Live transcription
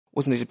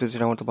What's the next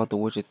episode? I want to talk about The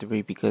Witcher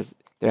 3 because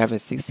they're having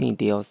 16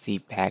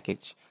 DLC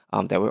package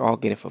that we're all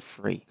getting for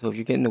free. So if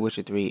you're getting The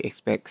Witcher 3,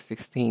 expect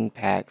 16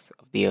 packs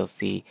of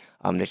DLC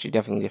that you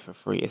definitely get for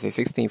free. It's a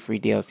 16 free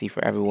DLC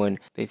for everyone.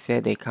 They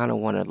said they kind of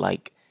want to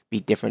like be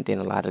different than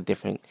a lot of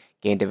different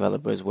game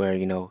developers where,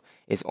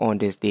 it's on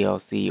this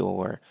DLC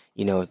or,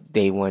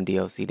 day one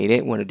DLC. They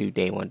didn't want to do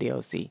day one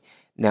DLC.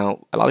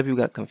 Now, a lot of people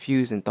got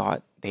confused and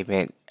thought they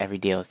meant every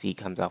DLC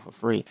comes out for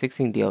free.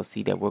 16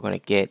 DLC that we're going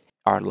to get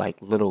are like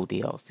little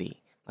DLC,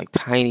 like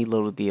tiny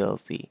little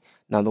DLC.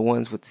 Now the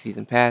ones with the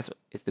season pass,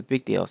 it's the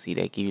big DLC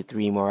that give you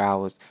 3 more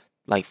hours,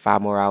 like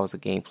 5 more hours of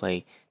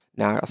gameplay.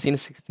 Now I've seen the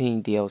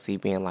 16 DLC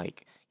being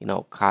like,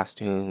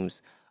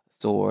 costumes,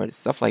 swords,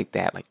 stuff like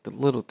that, like the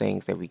little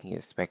things that we can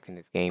expect in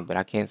this game. But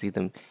I can't see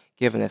them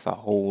giving us a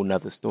whole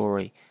nother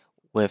story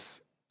with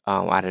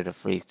out of the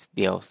free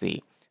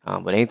DLC.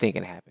 But anything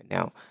can happen.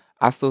 Now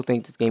I still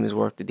think this game is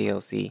worth the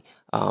DLC,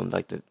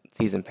 like the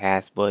season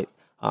pass, but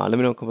let me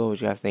know in the comments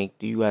what you guys think.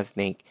 Do you guys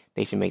think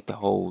they should make the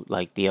whole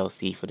like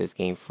DLC for this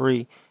game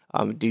free?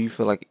 Do you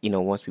feel like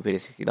once we pay the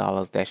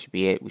 $60, that should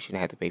be it? We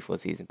shouldn't have to pay for a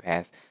season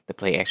pass to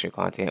play extra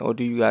content, or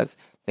do you guys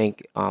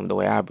think the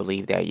way I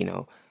believe that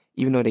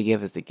even though they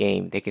give us the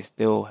game, they can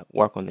still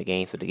work on the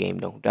game so the game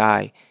don't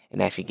die and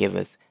actually give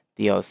us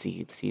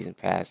DLC season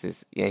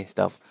passes and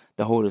stuff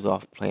to hold us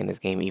off playing this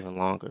game even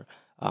longer.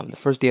 The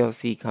first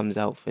DLC comes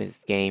out for this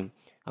game.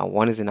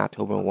 One is in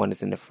October and one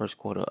is in the first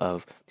quarter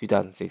of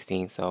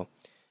 2016. So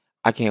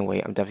I can't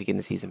wait. I'm definitely getting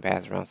the season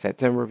pass around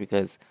September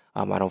because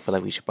I don't feel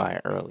like we should buy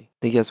it early.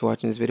 Thank you guys for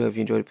watching this video. If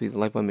you enjoyed it, please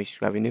like button, make sure you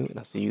subscribe if you're new, and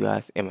I'll see you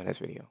guys in my next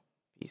video.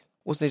 Peace.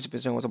 What's the next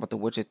episode? I want to talk about The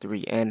Witcher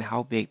 3 and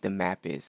how big the map is.